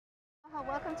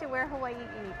Welcome to Where Hawaii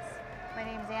Eats. My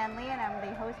name is Ann Lee and I'm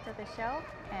the host of the show,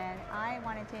 and I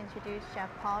wanted to introduce Chef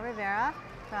Paul Rivera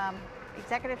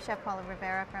Executive Chef Paul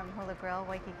Rivera from Hula Grill,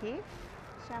 Waikiki.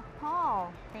 Chef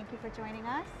Paul, thank you for joining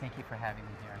us. Thank you for having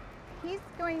me here. He's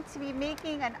going to be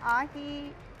making an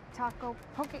ahi taco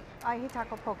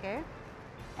poke,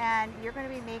 and you're going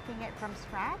to be making it from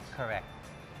scratch? Correct.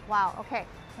 Wow, okay.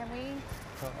 Can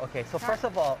we? So first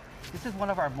of all, this is one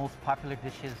of our most popular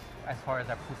dishes as far as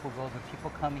our pupu goes. When people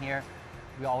come here,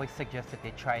 we always suggest that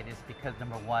they try this because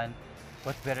number one,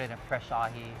 what's better than fresh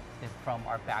ahi than from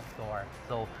our back door?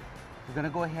 So we're gonna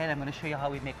go ahead, I'm gonna show you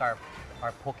how we make our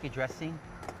poke dressing.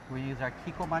 We use our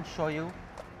Kikkoman shoyu,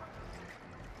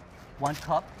 1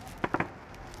 cup,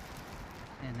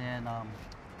 and then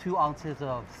 2 ounces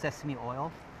of sesame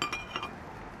oil,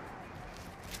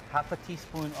 half a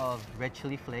teaspoon of red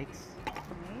chili flakes,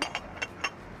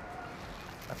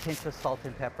 a pinch of salt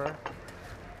and pepper,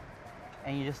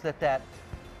 and you just let that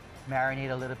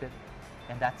marinate a little bit,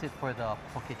 and that's it for the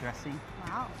poke dressing.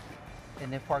 Wow.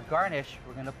 And then for our garnish,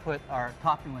 we're gonna put our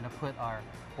topping, we're gonna put our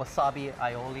wasabi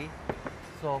aioli.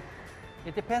 So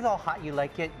it depends on how hot you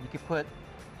like it. You could put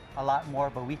a lot more,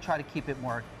 but we try to keep it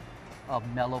more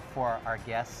mellow for our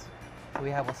guests. So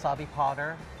we have wasabi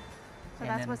powder. So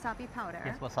that's wasabi powder.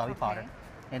 Yes, wasabi powder.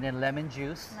 And then lemon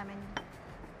juice. Lemon.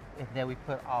 And then we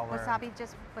put our... Wasabi,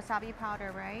 just wasabi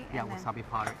powder, right? Yeah, and wasabi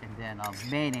powder. And then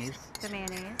mayonnaise. The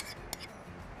mayonnaise.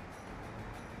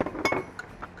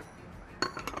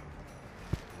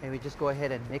 And we just go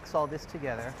ahead and mix all this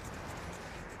together.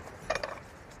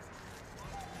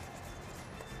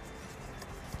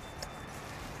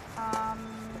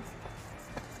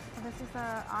 This is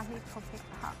a ahi poke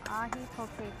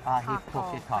taco.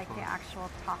 Like the actual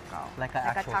taco. Like an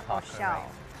actual taco taco, shell. right.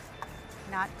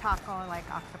 Not taco like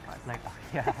octopus.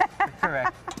 Yeah,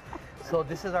 correct. So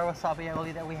this is our wasabi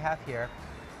aioli that we have here.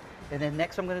 And then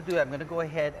next I'm going to go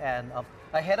ahead and,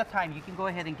 ahead of time, you can go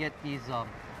ahead and get these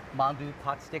mandu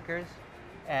pot stickers.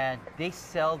 And they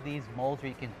sell these molds where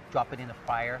you can drop it in the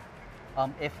fryer.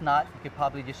 If not, you could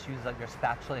probably just use your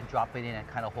spatula and drop it in and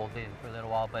kind of hold it in for a little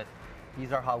while. But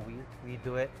these are how we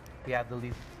do it. We have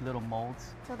these little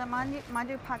molds. So the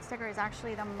mandu pot sticker is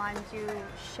actually the mandu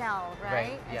shell,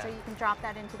 right? And yeah. so you can drop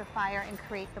that into the fire and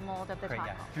create the mold of the taco.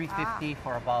 Yeah. 350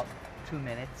 for about 2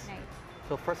 minutes. Nice.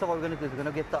 So first of all, we're going to do is we're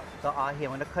going to get the ahi. I'm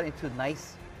going to cut into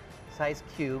nice size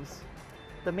cubes.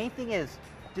 The main thing is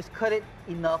just cut it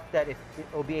enough that it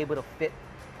will be able to fit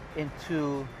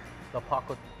into the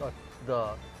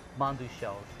mandu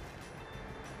shells.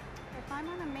 If I'm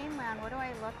on the mainland, what do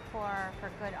I look for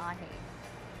good ahi?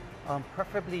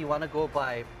 Preferably you want to go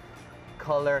by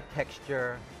color,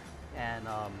 texture, and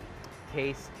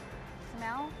taste.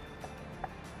 Smell?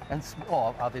 And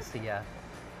obviously, yeah.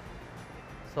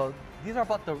 So these are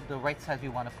about the right size we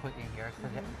want to put in here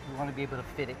because we want to be able to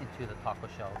fit it into the taco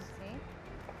shells. See?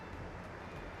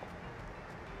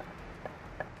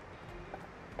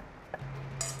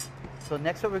 So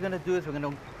next what we're going to do is we're going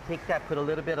to take that, put a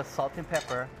little bit of salt and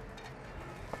pepper,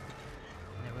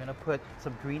 and then we're going to put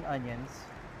some green onions,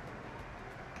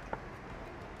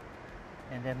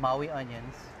 and then Maui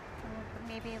onions.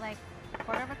 Maybe like a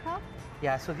quarter of a cup?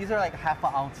 Yeah, so these are like half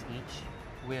an ounce each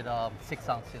with 6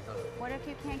 ounces of... What if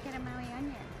you can't get a Maui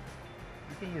onion?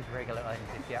 You can use regular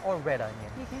onions, or red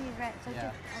onion. You can use red, so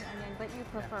Yeah. just an onion, but you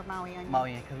prefer Maui onion.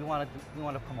 Maui onion, because we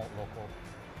want to promote local.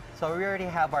 So we already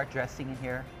have our dressing in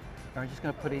here, and we're just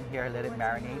going to put it in here, let it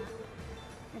marinate.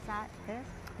 Is that this?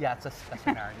 Yeah, that's a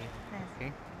marinade. This.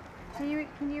 Okay.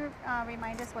 Can you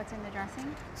remind us what's in the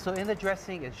dressing? So in the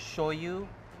dressing is shoyu,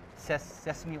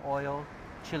 sesame oil,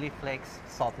 chili flakes,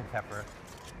 salt and pepper.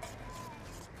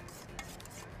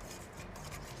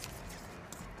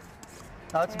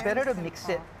 Now it's better to mix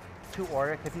it to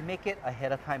order. If you make it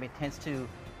ahead of time, it tends to,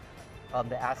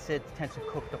 the acid tends to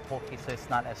cook the poke so it's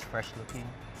not as fresh looking.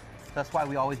 That's why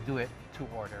we always do it to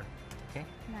order. Okay?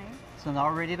 Nice. So now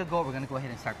we're ready to go. We're gonna go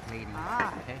ahead and start plating.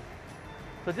 Okay?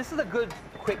 So this is a good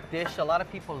quick dish. A lot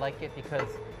of people like it because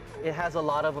it has a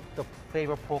lot of the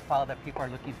flavor profile that people are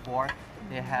looking for.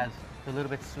 It has a little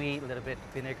bit sweet, a little bit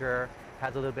vinegar,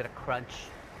 has a little bit of crunch.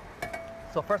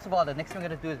 So first of all, the next thing we're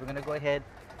gonna do is we're gonna go ahead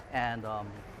and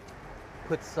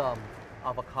put some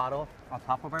avocado on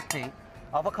top of our plate.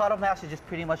 Avocado mash is just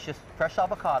pretty much just fresh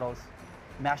avocados,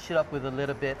 mash it up with a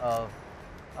little bit of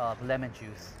lemon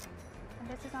juice. And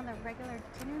this is on the regular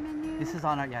dinner menu? This is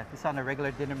on our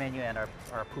regular dinner menu and our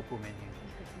pupu menu.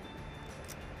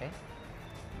 Okay.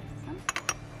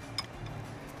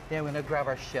 Then we're gonna grab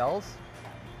our shells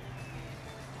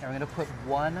and we're gonna put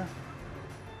 1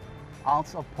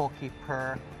 ounce of poke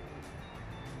per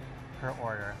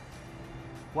order.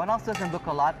 1 ounce doesn't look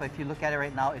a lot, but if you look at it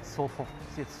right now, it's so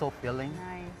filling.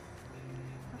 Nice.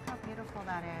 Look how beautiful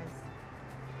that is.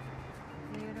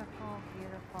 Beautiful,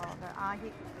 beautiful. The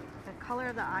ahi, the color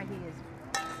of the ahi is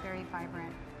very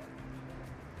vibrant.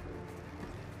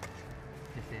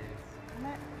 Yes, it is.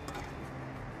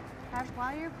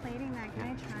 While you're plating that, can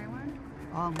I try one?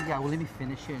 Yeah, well, let me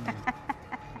finish it. And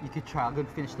you could try. I'm going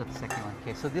to finish the second one.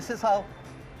 Okay, so this is how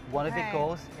one of it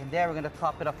goes. And there we're going to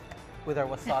top it up with our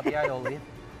wasabi aioli.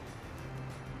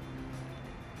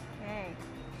 Okay.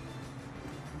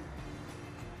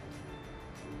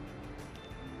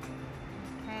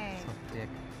 Okay. So thick.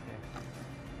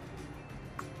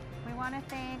 We want to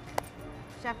thank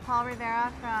Chef Paul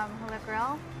Rivera from Hula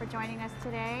Grill for joining us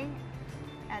today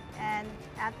at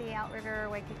the Outrigger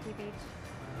Waikiki Beach.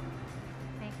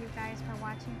 Thank you guys for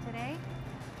watching today.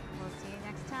 We'll see you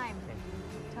next time.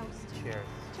 Toast. Cheers.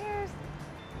 Cheers.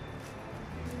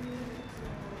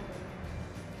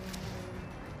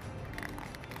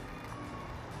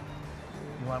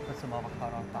 You want to put some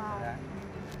avocado on top of that?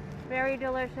 Very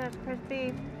delicious,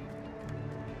 crispy.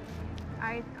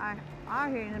 Ahi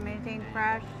is amazing,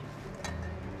 fresh,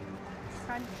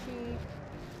 crunchy.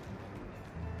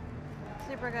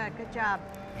 Super good. Good job.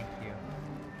 Thank you.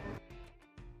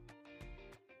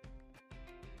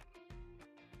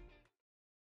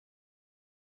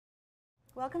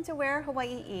 Welcome to Where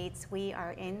Hawaii Eats. We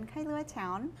are in Kailua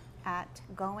Town at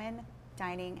Goen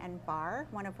Dining and Bar,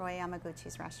 one of Roy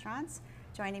Yamaguchi's restaurants.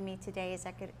 Joining me today is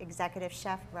Executive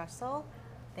Chef Russell.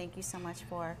 Thank you so much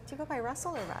for, do you go by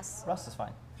Russell or Russ? Russ is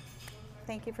fine.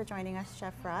 Thank you for joining us,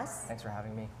 Chef Russ. Thanks for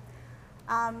having me.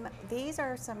 These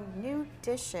are some new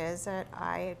dishes that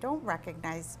I don't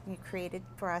recognize you created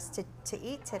for us to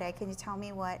eat today. Can you tell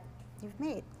me what you've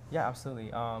made? Yeah,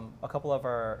 absolutely. A couple of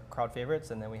our crowd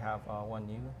favorites, and then we have one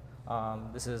new.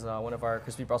 This is one of our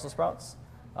crispy Brussels sprouts.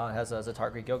 It has a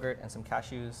za'atar Greek yogurt and some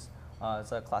cashews.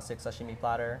 It's a classic sashimi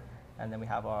platter. And then we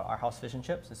have our house fish and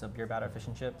chips. It's a beer batter fish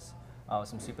and chips with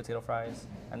some sweet potato fries.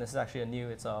 And this is actually a new,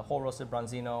 it's a whole roasted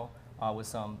branzino with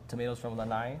some tomatoes from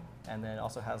Lanai. And then it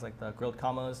also has like the grilled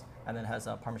kamas, and then it has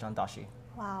a Parmesan dashi.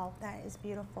 Wow, that is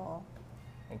beautiful.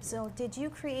 Thank you. So did you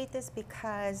create this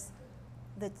because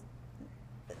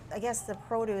I guess the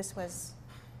produce was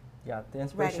Yeah, the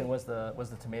inspiration ready? was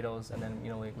the tomatoes, and then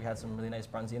we had some really nice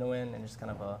branzino in, and just kind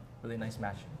of a really nice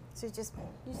match. So you just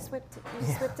whipped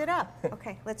it up.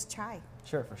 Okay, let's try.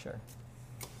 Sure, for sure.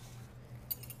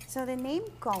 So the name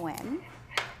Goen,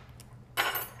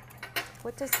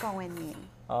 what does Goen mean?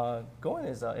 Goen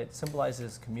is it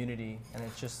symbolizes community, and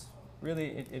it's just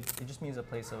really it just means a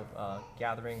place of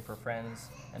gathering for friends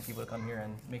and people to come here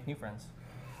and make new friends.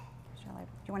 Do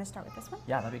you want to start with this one?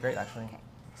 Yeah, that'd be great actually. Okay.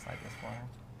 Slide this for her.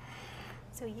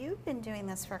 So you've been doing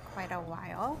this for quite a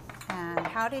while, and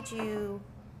how did you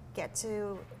get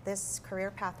to this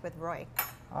career path with Roy?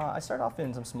 I started off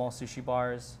in some small sushi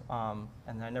bars,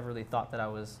 and I never really thought that I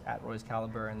was at Roy's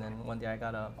caliber. And then one day I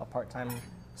got a part-time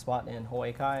spot in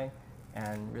Hawaii Kai,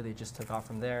 and really just took off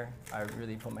from there. I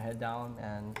really put my head down,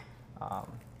 and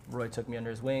Roy took me under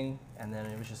his wing, and then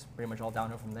it was just pretty much all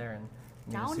downhill from there. And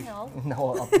Downhill?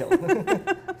 No, uphill.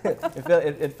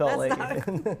 it felt That's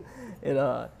like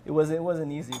it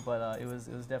wasn't easy, but it was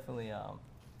definitely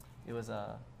it was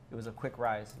a quick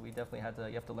rise. We definitely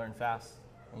you have to learn fast,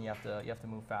 and you have to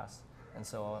move fast. And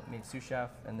so I made sous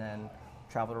chef, and then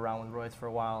traveled around with Roy's for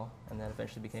a while, and then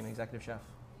eventually became executive chef.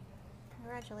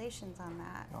 Congratulations on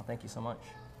that. Oh, thank you so much.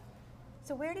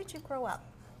 So where did you grow up?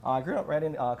 I grew up right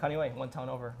in Kaneohe, one town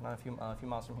over, not a few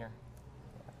miles from here.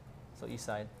 Yeah. So east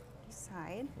side. East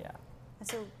Side. Yeah. And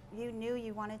so you knew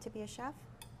you wanted to be a chef?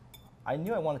 I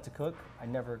knew I wanted to cook. I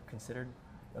never considered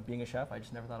being a chef. I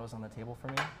just never thought it was on the table for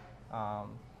me.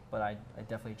 But I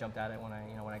definitely jumped at it when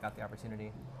I got the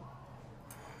opportunity.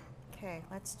 Okay,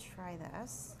 let's try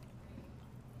this.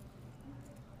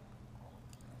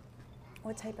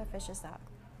 What type of fish is that?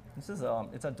 This is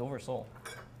it's a Dover sole.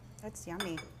 That's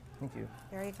yummy. Thank you.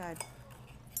 Very good.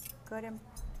 Good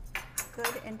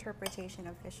interpretation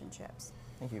of fish and chips.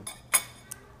 Thank you.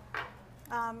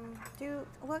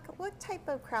 What type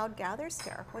of crowd gathers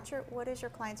here? What is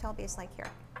your clientele base like here?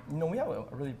 We have a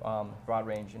really broad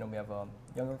range. We have a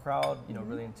younger crowd,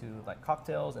 really into like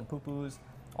cocktails and poo-poos,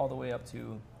 all the way up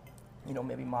to,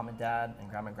 maybe mom and dad and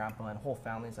grandma and grandpa and whole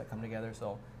families that come together.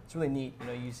 So it's really neat.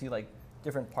 You see like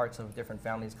different parts of different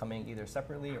families coming either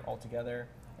separately or all together,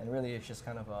 and really it's just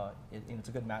kind of it's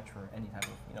a good match for any type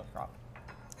of crowd.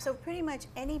 So pretty much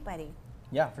anybody.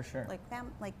 Yeah, for sure. Like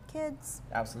kids.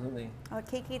 Absolutely.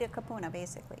 Keiki to kapuna,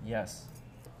 basically. Yes.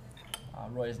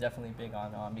 Roy is definitely big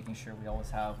on making sure we always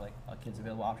have like a kids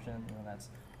available option. That's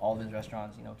all of his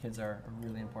restaurants. Kids are a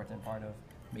really important part of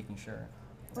making sure.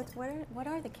 What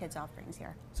are the kids' offerings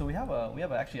here? So we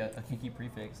have actually a Kiki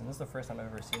prefix, and this is the first time I've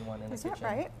ever seen one in Is the that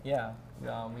kitchen. right? Yeah,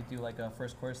 we do like a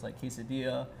first course like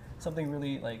quesadilla, something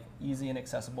really like easy and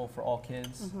accessible for all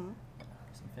kids. Some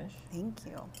fish. Thank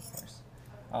you. Of course.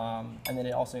 And then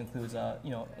it also includes, and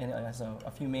it has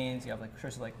a few mains. You have like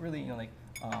choices like really,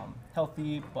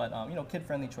 healthy, but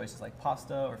kid-friendly choices like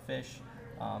pasta or fish,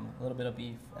 a little bit of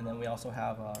beef, and then we also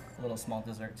have a little small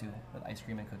dessert too with ice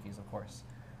cream and cookies, of course.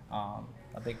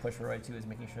 A big push for Roy too is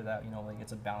making sure that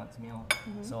it's a balanced meal.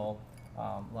 So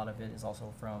a lot of it is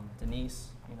also from Denise.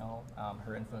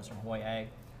 Her influence from Hawaii Egg.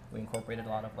 We incorporated a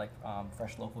lot of like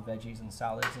fresh local veggies and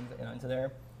salads into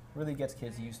there. Really gets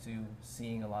kids used to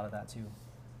seeing a lot of that too.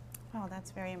 Oh,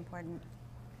 that's very important.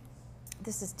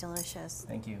 This is delicious.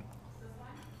 Thank you.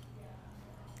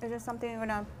 Is there something you're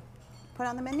gonna put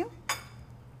on the menu?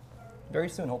 Very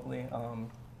soon, hopefully.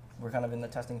 We're kind of in the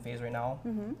testing phase right now,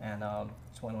 and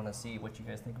just want to see what you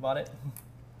guys think about it.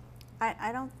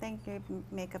 I don't think you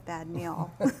make a bad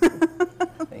meal.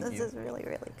 Thank This you. is really,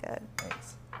 really good.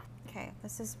 Thanks. Okay,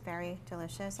 this is very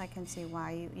delicious. I can see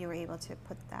why you were able to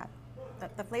put that.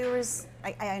 The flavors,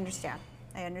 I understand.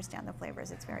 I understand the flavors.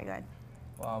 It's very good.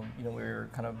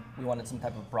 We wanted some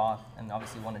type of broth, and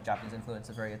obviously wanted Japanese influence,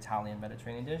 a very Italian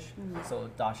Mediterranean dish. So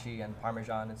dashi and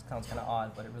parmesan, it sounds kind of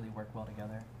odd, but it really worked well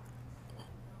together.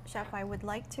 Chef, I would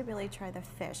like to really try the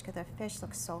fish because the fish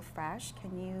looks so fresh.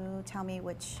 Can you tell me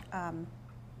which,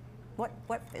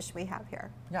 what fish we have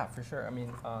here? Yeah, for sure. I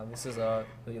mean, this is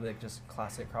really like just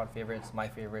classic crowd favorites, my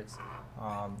favorites.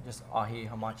 Just ahi,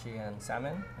 hamachi, and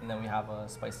salmon, and then we have a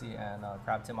spicy and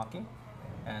crab temaki.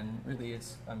 And really,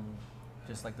 it's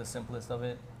just like the simplest of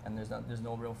it. And there's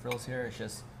no real frills here. It's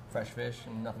just fresh fish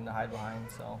and nothing to hide behind.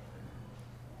 So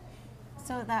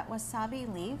that wasabi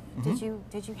leaf, did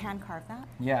you hand carve that?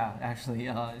 Yeah, actually,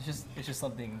 it's just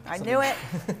something. I knew it.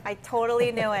 I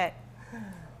totally knew it.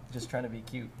 Just trying to be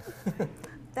cute.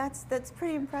 That's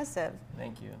pretty impressive.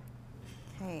 Thank you.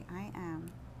 Okay, I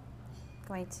am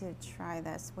going to try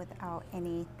this without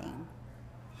anything.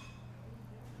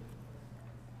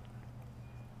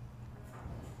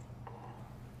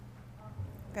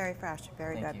 Very fresh,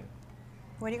 very Thank good. you.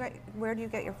 Where do you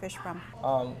get your fish from?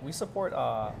 We support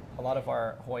a lot of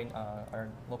our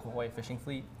local Hawaii fishing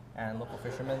fleet and local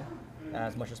fishermen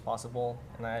as much as possible.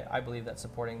 And I believe that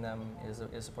supporting them is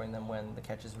supporting them when the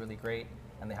catch is really great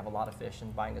and they have a lot of fish,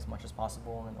 and buying as much as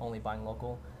possible and only buying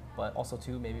local. But also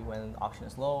too, maybe when the auction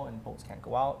is low and boats can't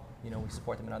go out, we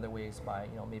support them in other ways by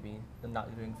maybe them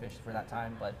not doing fish for that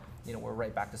time, but we're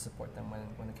right back to support them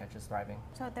when the catch is thriving.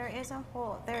 So there's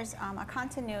a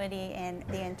continuity in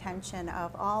the intention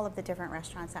of all of the different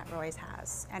restaurants that Roy's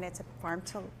has, and it's a farm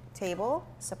to table,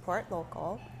 support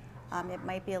local. It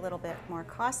might be a little bit more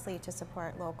costly to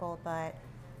support local, but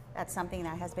that's something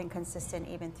that has been consistent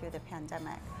even through the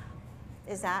pandemic.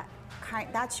 Is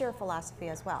that's your philosophy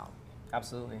as well?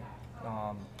 Absolutely,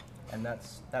 and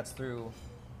that's through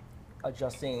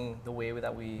adjusting the way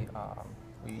that we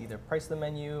either price the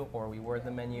menu or we word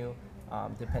the menu,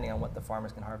 depending on what the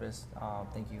farmers can harvest.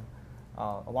 Thank you.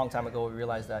 A long time ago, we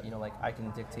realized that I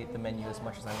can dictate the menu as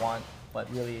much as I want, but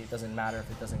really it doesn't matter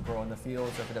if it doesn't grow in the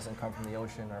fields or if it doesn't come from the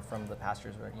ocean or from the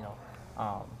pastures,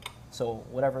 so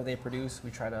whatever they produce,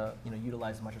 we try to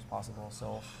utilize as much as possible.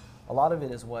 So a lot of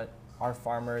it is what our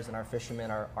farmers and our fishermen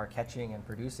are catching and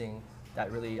producing that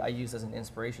really I use as an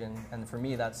inspiration. And for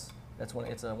me, it's one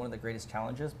of the greatest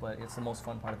challenges, but it's the most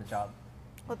fun part of the job.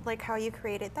 Well, like how you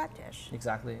created that dish.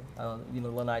 Exactly.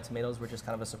 Lanai tomatoes were just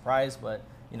kind of a surprise, but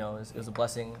it was a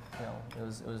blessing. It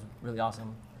was really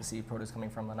awesome to see produce coming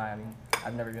from Lanai. I mean,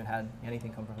 I've never even had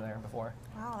anything come from there before.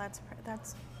 Wow,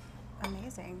 that's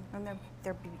amazing. And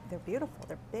they're beautiful.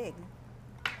 They're big.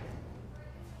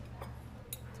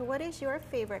 So what is your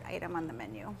favorite item on the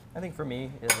menu? I think for me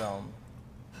is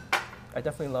I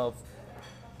definitely love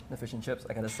the fish and chips.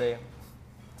 I gotta say,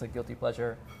 it's a guilty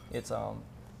pleasure. It's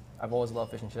I've always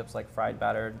loved fish and chips, like fried,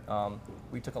 battered.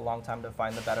 We took a long time to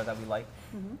find the batter that we like,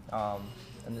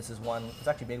 and this is one. It's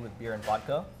actually made with beer and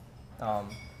vodka.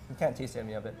 You can't taste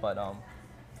any of it, but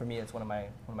for me, it's one of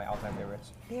my all-time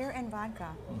favorites. Beer and vodka.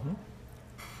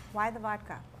 Why the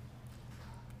vodka?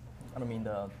 I don't mean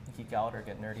to geek out or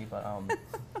get nerdy, but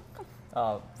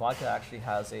vodka actually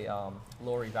has a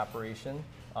lower evaporation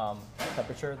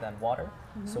temperature than water.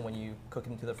 So when you cook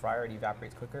it into the fryer, it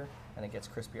evaporates quicker and it gets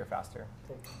crispier faster.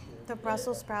 The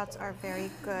Brussels sprouts are very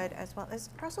good as well.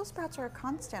 Brussels sprouts are a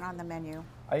constant on the menu.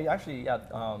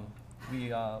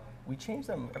 We change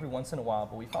them every once in a while,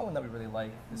 but we found one that we really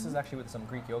like. This is actually with some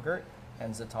Greek yogurt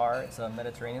and za'atar. It's a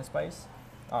Mediterranean spice.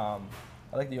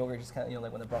 I like the yogurt, just kind of,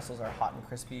 like when the Brussels are hot and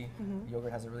crispy, the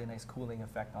yogurt has a really nice cooling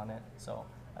effect on it. So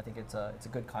I think it's a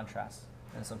good contrast.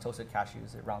 And some toasted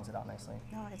cashews, it rounds it out nicely.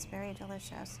 No, it's very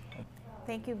delicious.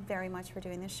 Thank you very much for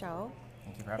doing the show.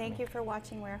 Thank you for having me. Thank you for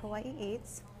watching Where Hawaii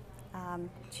Eats.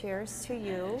 Cheers to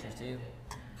you. Cheers to you.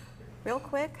 Real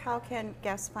quick, how can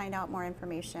guests find out more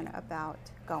information about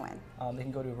Goin'? They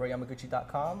can go to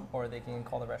royyamaguchi.com or they can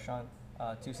call the restaurant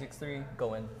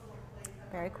 263-GO-IN.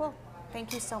 Very cool.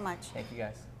 Thank you so much. Thank you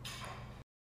guys.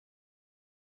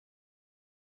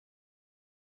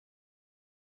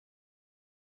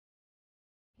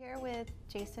 Here with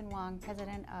Jason Wong,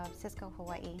 president of Sysco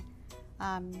Hawaii.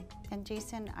 And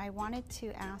Jason, I wanted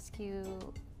to ask you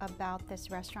about this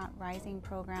Restaurant Rising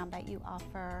program that you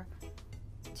offer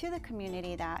to the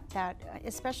community, that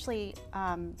especially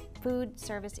food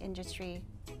service industry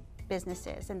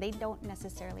businesses, and they don't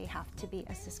necessarily have to be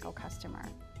a Sysco customer.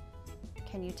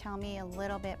 Can you tell me a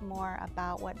little bit more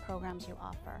about what programs you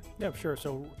offer? Yeah, sure.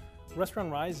 So Restaurant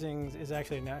Rising is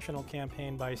actually a national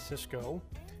campaign by Sysco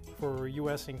for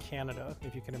US and Canada.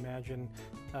 If you can imagine,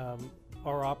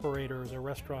 our operators, our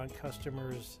restaurant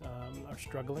customers are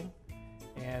struggling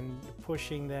and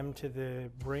pushing them to the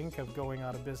brink of going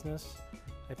out of business.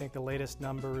 I think the latest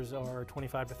numbers are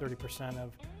 25 to 30%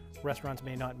 of restaurants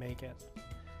may not make it.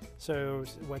 So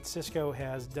what Sysco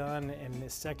has done in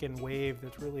this second wave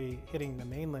that's really hitting the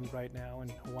mainland right now,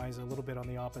 and Hawaii's a little bit on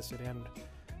the opposite end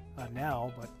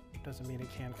now, but doesn't mean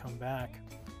it can't come back,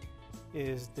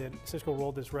 is that Sysco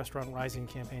rolled this Restaurant Rising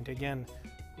campaign to, again,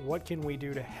 what can we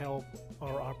do to help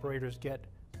our operators get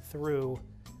through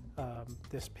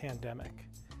this pandemic?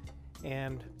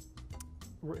 And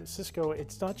Sysco,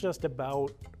 it's not just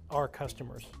about our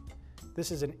customers.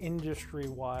 This is an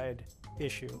industry-wide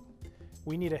issue.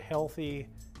 We need a healthy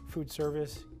food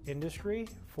service industry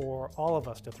for all of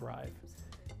us to thrive.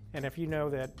 And if you know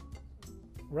that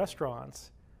restaurants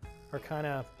are kind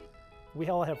of, we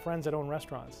all have friends that own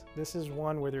restaurants. This is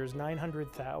one where there's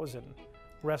 900,000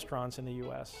 restaurants in the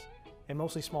US, and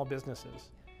mostly small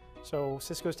businesses. So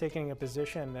Sysco's taking a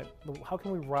position that, how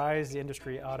can we rise the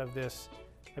industry out of this,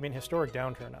 historic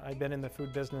downturn? I've been in the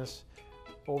food business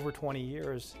over 20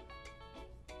 years.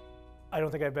 I don't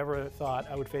think I've ever thought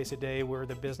I would face a day where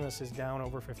the business is down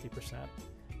over 50%.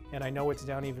 And I know it's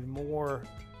down even more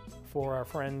for our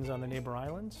friends on the neighbor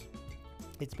islands.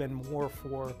 It's been more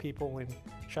for people in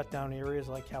shutdown areas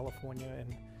like California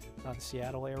and the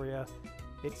Seattle area.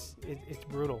 It's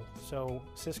brutal. So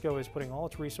Sysco is putting all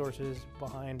its resources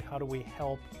behind how do we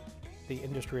help the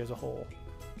industry as a whole.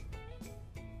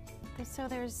 So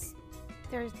there's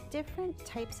different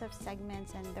types of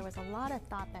segments, and there was a lot of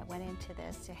thought that went into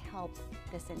this to help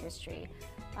this industry.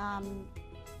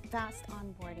 Fast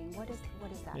onboarding, what is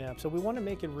that? Yeah, so we want to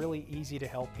make it really easy to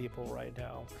help people right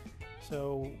now.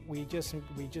 So we just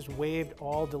waived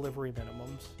all delivery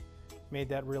minimums, made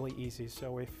that really easy.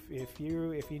 So if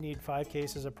you need 5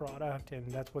 cases of product and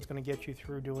that's what's going to get you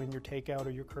through doing your takeout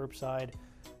or your curbside,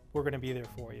 we're going to be there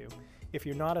for you. If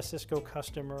you're not a Sysco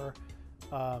customer,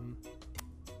 I'm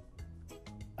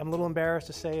a little embarrassed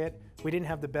to say it, we didn't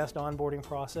have the best onboarding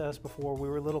process before. We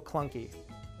were a little clunky,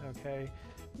 okay?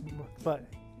 But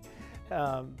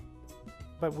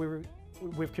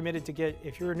we've committed to get,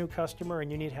 if you're a new customer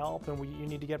and you need help and you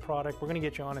need to get product, we're gonna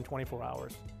get you on in 24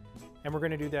 hours. And we're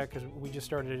gonna do that because we just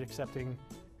started accepting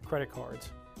credit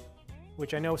cards,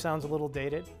 which I know sounds a little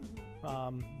dated.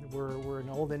 We're an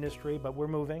old industry, but we're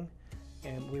moving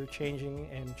and we're changing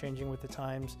with the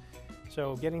times.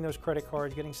 So getting those credit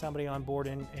cards, getting somebody on board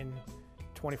in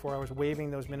 24 hours, waiving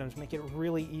those minimums, make it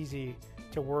really easy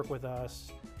to work with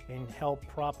us and help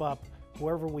prop up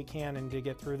wherever we can and to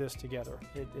get through this together.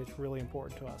 It's really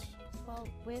important to us. Well,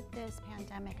 with this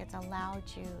pandemic, it's allowed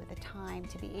you the time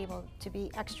to be able to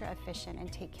be extra efficient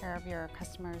and take care of your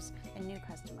customers and new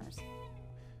customers.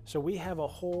 So we have a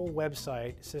whole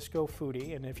website, Sysco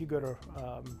Foodie, and if you go to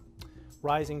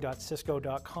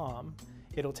rising.sysco.com,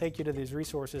 it'll take you to these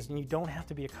resources, and you don't have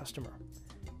to be a customer.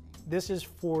 This is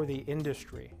for the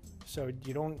industry, so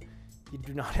you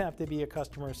do not have to be a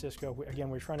customer of Sysco. Again,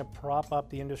 we're trying to prop up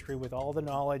the industry with all the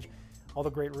knowledge, all the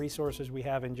great resources we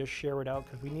have, and just share it out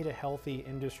because we need a healthy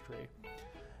industry.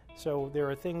 So there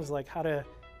are things like how to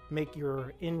make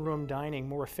your in-room dining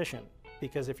more efficient,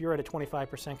 because if you're at a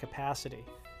 25% capacity,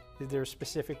 there's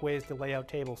specific ways to lay out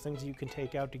tables, things you can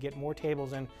take out to get more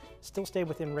tables and still stay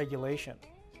within regulation.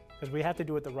 Because we have to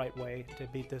do it the right way to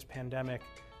beat this pandemic.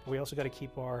 But we also got to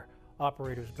keep our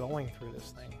operators going through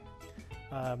this thing.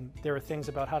 There are things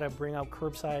about how to bring out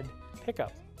curbside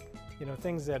pickup.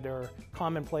 Things that are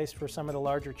commonplace for some of the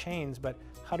larger chains, but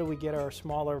how do we get our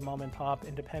smaller mom and pop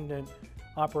independent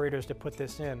operators to put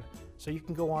this in? So you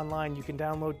can go online, you can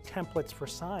download templates for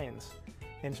signs,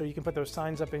 and so you can put those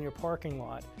signs up in your parking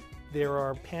lot. There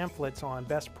are pamphlets on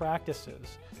best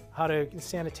practices,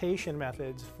 sanitation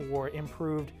methods for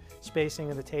improved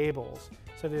spacing of the tables.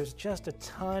 So there's just a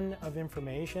ton of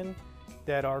information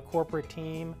that our corporate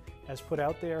team has put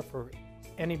out there for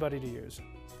anybody to use.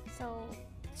 So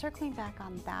circling back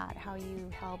on that, how you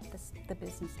help the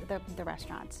business, the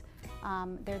restaurants,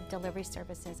 their delivery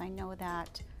services. I know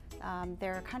that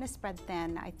they're kind of spread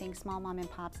thin. I think small mom and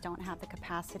pops don't have the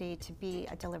capacity to be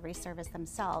a delivery service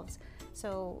themselves.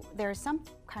 So there's some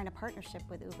kind of partnership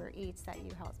with Uber Eats that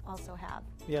you also have.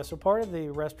 Yeah, so part of the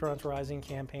Restaurants Rising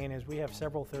campaign is we have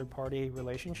several third-party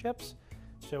relationships.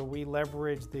 So we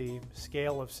leverage the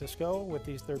scale of Sysco with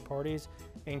these third parties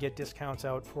and get discounts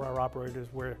out for our operators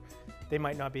where they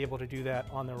might not be able to do that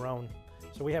on their own.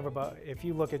 So we have about, if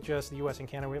you look at just the US and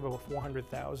Canada, we have about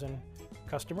 400,000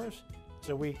 customers.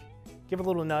 So we give a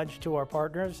little nudge to our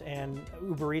partners, and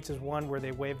Uber Eats is one where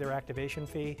they waive their activation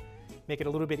fee, make it a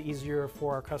little bit easier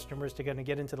for our customers to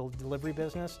get into the delivery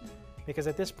business, because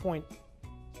at this point,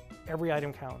 every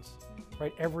item counts,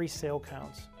 right? Every sale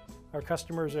counts. Our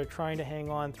customers are trying to hang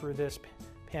on through this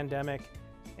pandemic,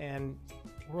 and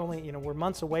we're only, we're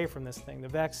months away from this thing. The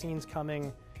vaccine's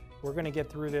coming, we're gonna get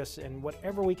through this, and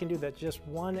whatever we can do, that's just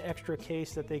one extra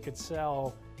case that they could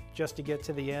sell just to get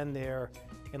to the end there,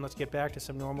 and let's get back to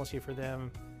some normalcy for them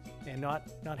and not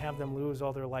have them lose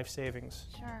all their life savings.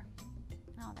 Sure.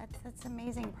 No, that's an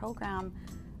amazing program.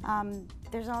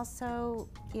 There's also,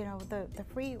 the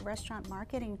free restaurant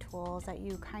marketing tools that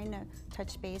you kind of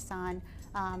touch base on.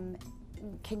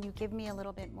 Can you give me a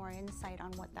little bit more insight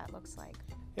on what that looks like?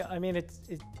 Yeah, I mean, it's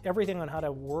everything on how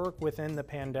to work within the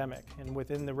pandemic and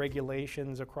within the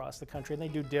regulations across the country, and they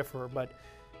do differ, but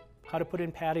how to put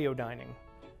in patio dining.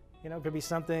 It could be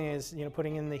something as,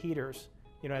 putting in the heaters.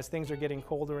 As things are getting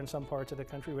colder in some parts of the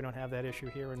country, we don't have that issue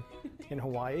here in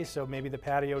Hawaii, so maybe the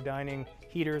patio dining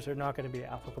heaters are not going to be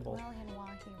applicable. Well, in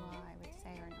Wahiwa, I would say,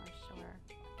 or North Shore,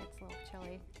 it's a little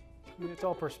chilly. It's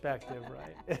all perspective,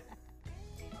 right?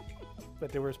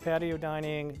 But there was patio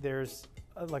dining, there's,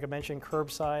 like I mentioned,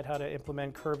 curbside, how to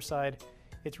implement curbside.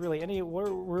 It's really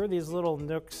where are these little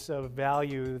nooks of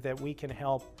value that we can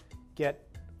help get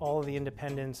all of the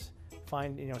independents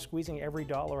find, squeezing every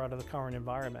dollar out of the current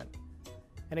environment.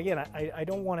 And again, I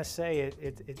don't want to say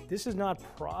this is not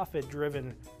profit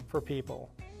driven for people.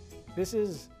 This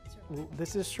is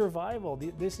survival.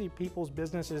 These are people's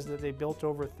businesses that they built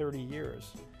over 30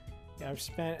 years.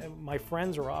 My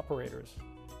friends are operators.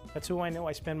 That's who I know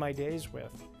I spend my days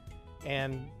with.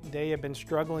 And they have been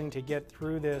struggling to get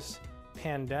through this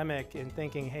pandemic and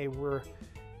thinking, hey,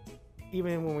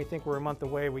 even when we think we're a month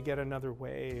away, we get another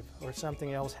wave or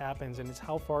something else happens, and it's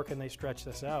how far can they stretch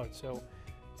this out? So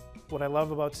what I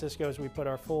love about Sysco is we put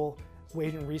our full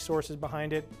weight and resources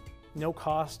behind it, no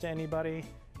cost to anybody.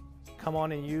 Come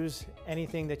on and use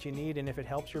anything that you need, and if it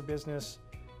helps your business,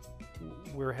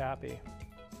 we're happy.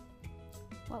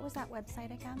 What was that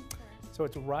website again? So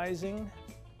it's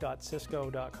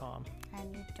rising.sysco.com.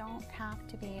 And you don't have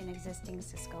to be an existing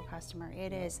Sysco customer.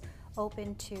 It is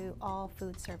open to all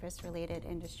food service related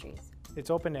industries. It's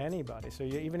open to anybody. So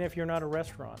even if you're not a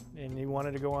restaurant and you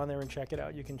wanted to go on there and check it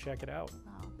out, you can check it out.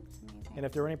 Wow, that's amazing. And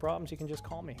if there are any problems, you can just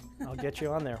call me. I'll get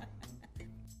you on there.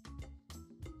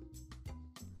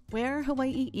 Where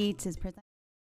Hawaii Eats is presented